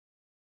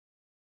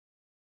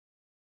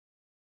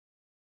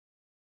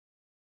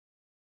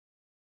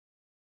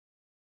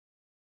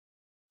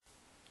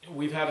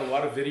we've had a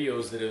lot of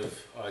videos that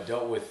have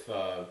dealt with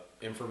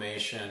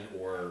information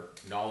or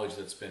knowledge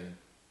that's been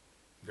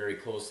very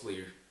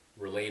closely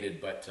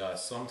related, but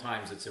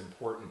sometimes it's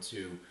important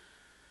to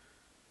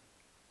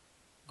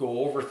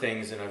go over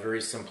things in a very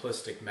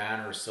simplistic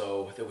manner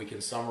so that we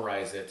can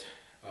summarize it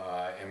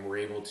and we're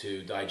able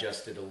to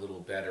digest it a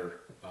little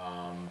better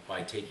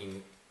by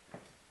taking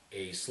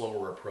a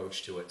slower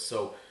approach to it.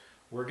 So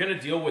we're going to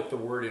deal with the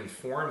word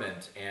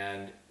informant,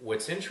 and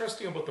what's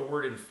interesting about the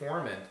word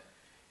informant,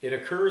 it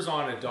occurs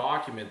on a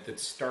document that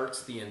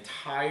starts the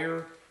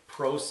entire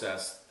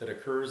process that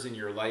occurs in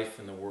your life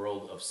in the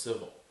world of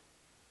civil.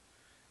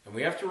 And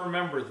we have to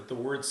remember that the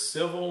word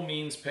civil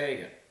means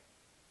pagan.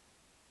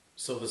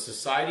 So the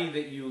society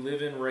that you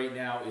live in right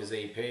now is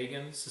a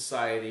pagan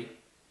society.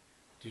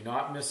 Do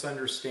not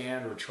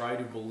misunderstand or try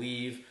to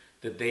believe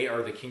that they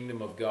are the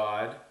kingdom of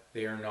God.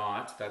 They are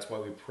not. That's why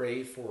we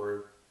pray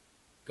for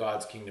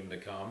God's kingdom to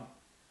come.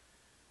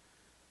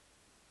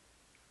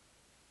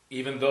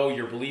 Even though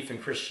your belief in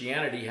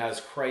Christianity has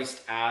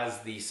Christ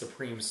as the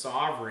supreme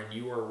sovereign,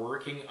 you are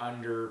working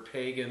under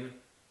pagan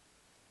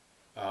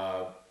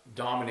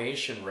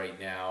domination right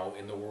now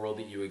in the world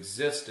that you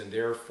exist, and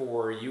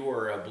therefore you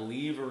are a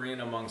believer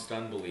in amongst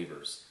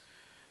unbelievers.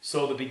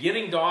 So the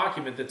beginning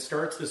document that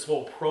starts this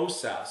whole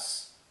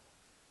process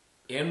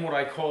in what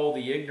I call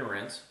the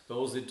ignorant,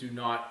 those that do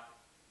not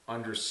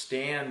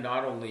understand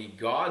not only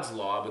God's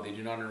law, but they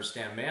do not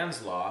understand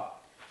man's law,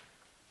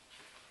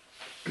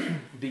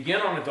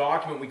 begin on a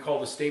document we call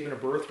the Statement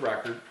of Birth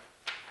Record.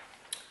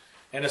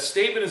 And a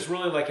statement is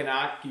really like an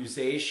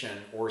accusation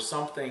or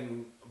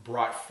something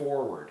brought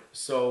forward.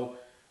 So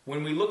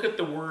when we look at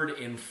the word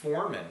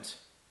informant,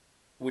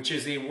 which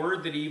is a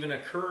word that even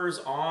occurs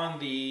on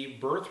the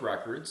birth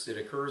records, it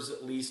occurs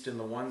at least in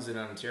the ones in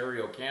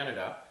Ontario,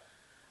 Canada,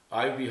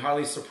 I would be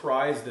highly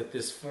surprised that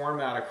this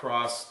format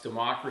across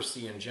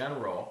democracy in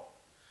general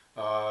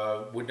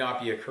would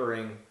not be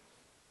occurring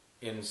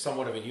in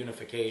somewhat of a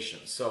unification.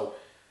 So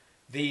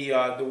the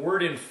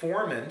word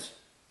informant,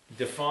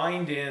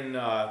 defined in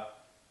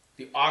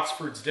the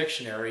Oxford's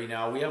dictionary.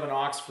 Now, we have an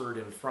Oxford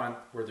in front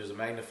where there's a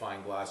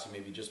magnifying glass you may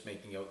be just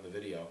making out in the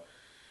video.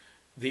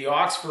 The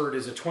Oxford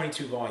is a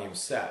 22-volume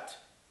set.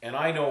 And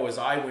I know as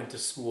I went to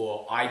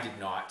school, I did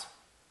not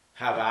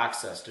have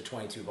access to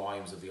 22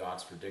 volumes of the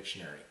Oxford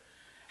Dictionary.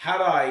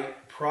 Had I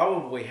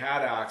probably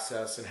had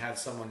access and had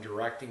someone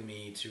directing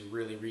me to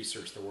really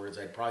research the words,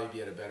 I'd probably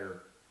be at a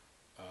better,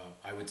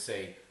 I would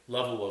say,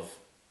 level of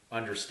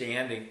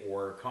understanding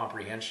or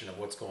comprehension of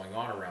what's going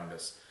on around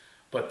us.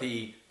 But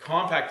the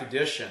compact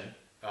edition,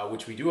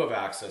 which we do have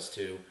access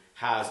to,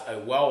 has a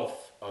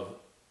wealth of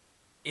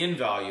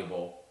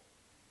invaluable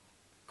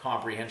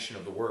comprehension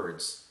of the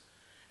words.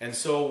 And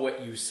so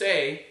what you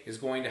say is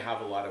going to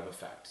have a lot of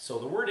effect. So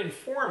the word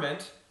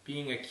informant,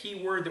 being a key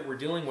word that we're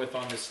dealing with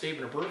on this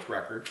Statement of Birth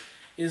Record,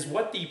 is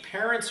what the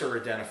parents are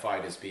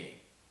identified as being.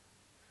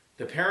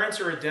 The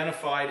parents are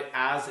identified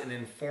as an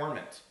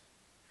informant.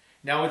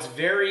 Now, it's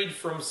varied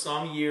from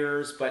some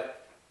years,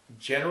 but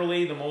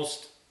generally the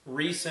most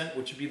recent,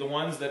 which would be the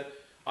ones that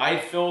I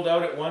filled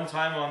out at one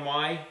time on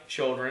my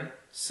children,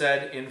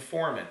 said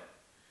informant.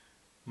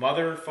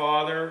 Mother,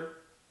 father,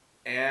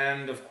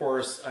 and of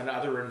course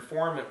another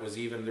informant was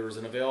even, there was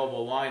an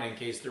available line in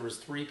case there was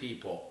 3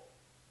 people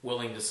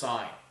willing to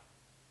sign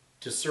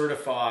to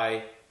certify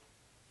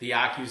the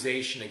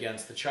accusation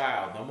against the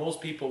child. Now, most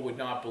people would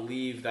not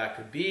believe that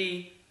could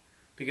be,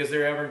 because they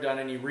haven't done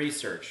any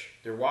research.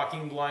 They're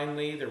walking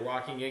blindly, they're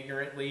walking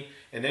ignorantly,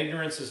 and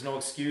ignorance is no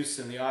excuse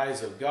in the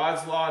eyes of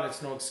God's law, and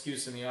it's no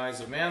excuse in the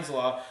eyes of man's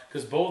law,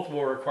 because both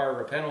will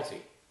require a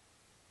penalty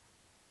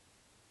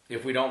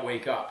if we don't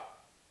wake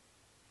up.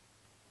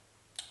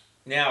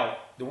 Now,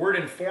 the word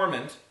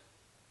informant,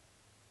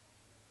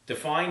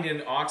 defined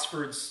in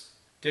Oxford's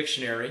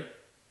dictionary,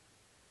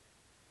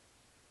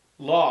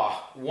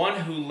 law, one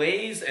who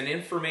lays an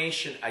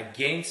information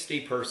against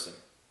a person.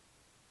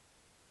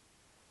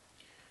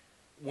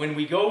 When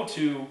we go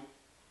to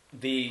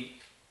the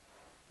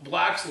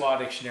Black's Law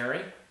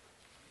Dictionary,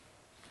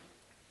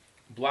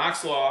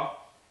 Black's Law,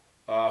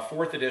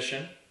 4th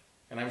edition,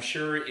 and I'm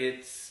sure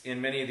it's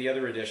in many of the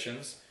other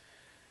editions,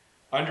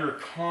 under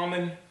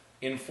common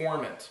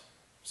informant.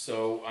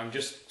 So I'm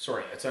just,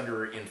 sorry, it's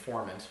under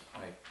informant.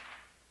 I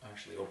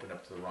actually opened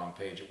up to the wrong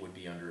page. It would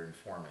be under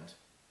informant.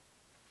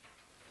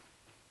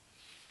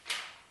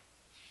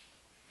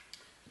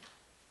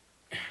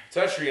 It's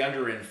actually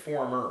under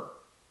informer.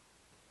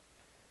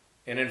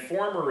 An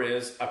informer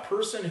is a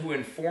person who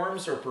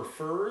informs or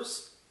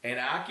prefers an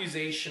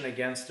accusation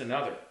against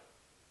another,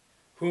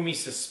 whom he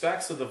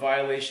suspects of the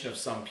violation of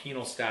some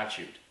penal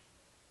statute.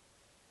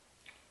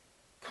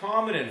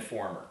 Common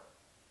informer,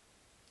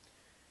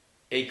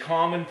 a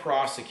common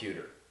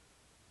prosecutor,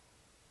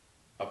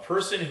 a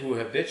person who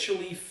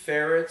habitually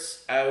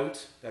ferrets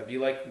out, that'd be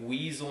like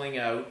weaseling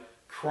out,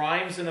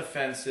 crimes and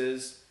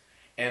offenses,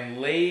 and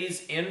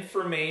lays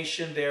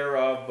information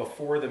thereof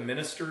before the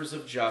ministers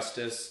of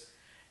justice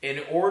in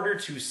order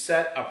to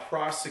set a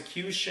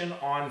prosecution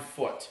on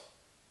foot,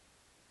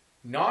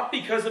 not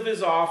because of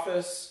his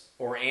office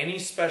or any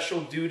special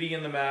duty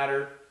in the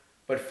matter,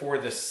 but for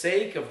the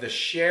sake of the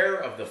share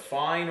of the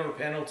fine or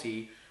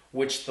penalty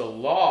which the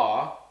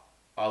law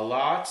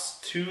allots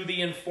to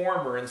the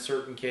informer in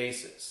certain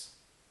cases.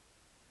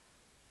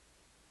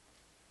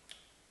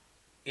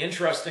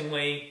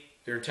 Interestingly,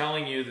 they're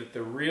telling you that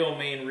the real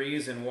main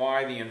reason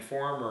why the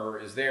informer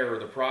is there, or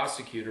the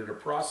prosecutor, to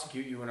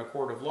prosecute you in a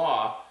court of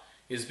law,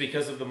 is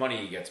because of the money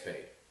he gets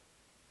paid.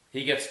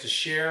 He gets to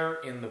share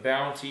in the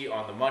bounty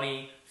on the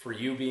money for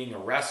you being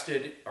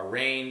arrested,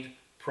 arraigned,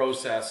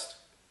 processed,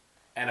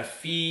 and a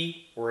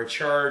fee or a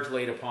charge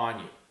laid upon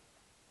you.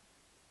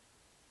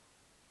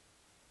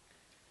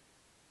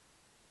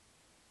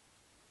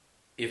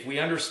 If we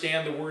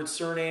understand the word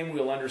surname,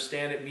 we'll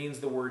understand it means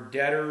the word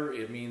debtor.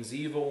 It means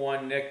evil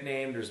one,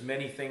 nickname. There's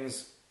many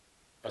things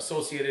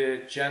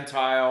associated.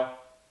 Gentile,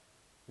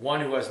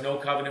 one who has no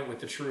covenant with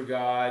the true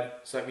God.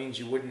 So that means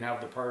you wouldn't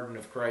have the pardon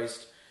of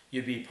Christ.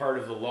 You'd be part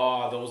of the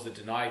law, those that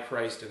deny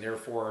Christ, and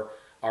therefore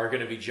are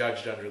going to be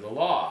judged under the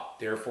law.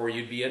 Therefore,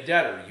 you'd be a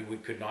debtor. You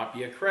could not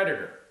be a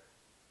creditor.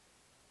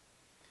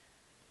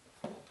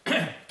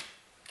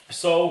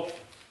 So,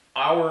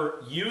 our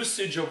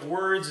usage of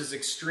words is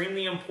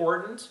extremely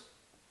important.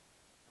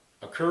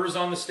 Occurs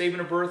on the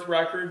statement of birth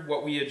record,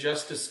 what we had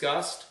just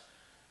discussed.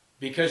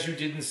 Because you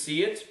didn't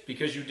see it,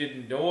 because you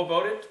didn't know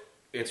about it,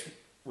 it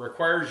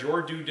requires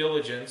your due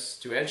diligence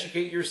to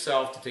educate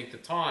yourself, to take the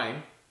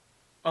time,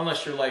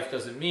 unless your life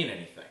doesn't mean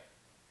anything.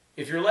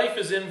 If your life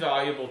is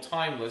invaluable,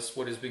 timeless,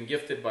 what has been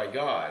gifted by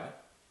God,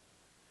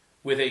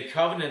 with a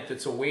covenant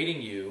that's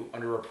awaiting you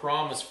under a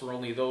promise for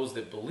only those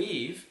that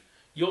believe,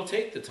 you'll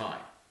take the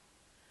time.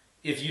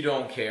 If you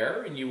don't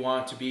care and you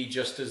want to be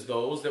just as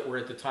those that were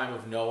at the time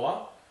of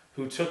Noah,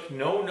 who took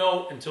no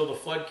note until the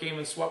flood came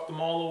and swept them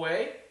all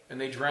away, and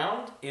they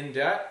drowned in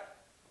debt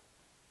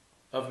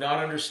of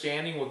not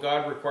understanding what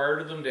God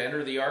required of them to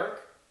enter the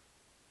ark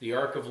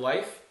of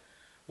life,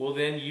 well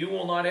then you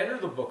will not enter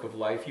the book of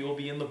life, you will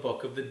be in the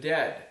book of the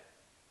dead.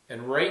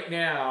 And right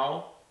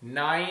now,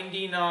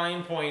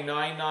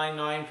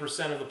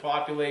 99.999% of the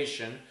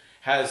population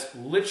has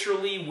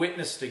literally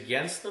witnessed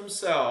against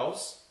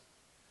themselves,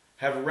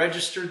 have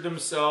registered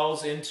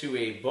themselves into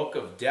a book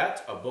of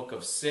debt, a book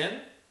of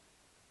sin,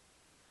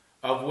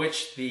 of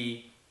which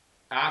the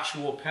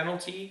actual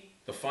penalty,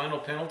 the final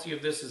penalty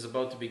of this is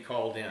about to be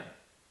called in.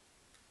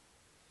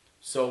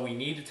 So we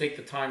need to take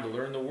the time to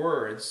learn the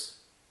words,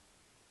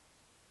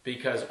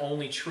 because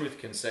only truth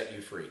can set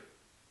you free.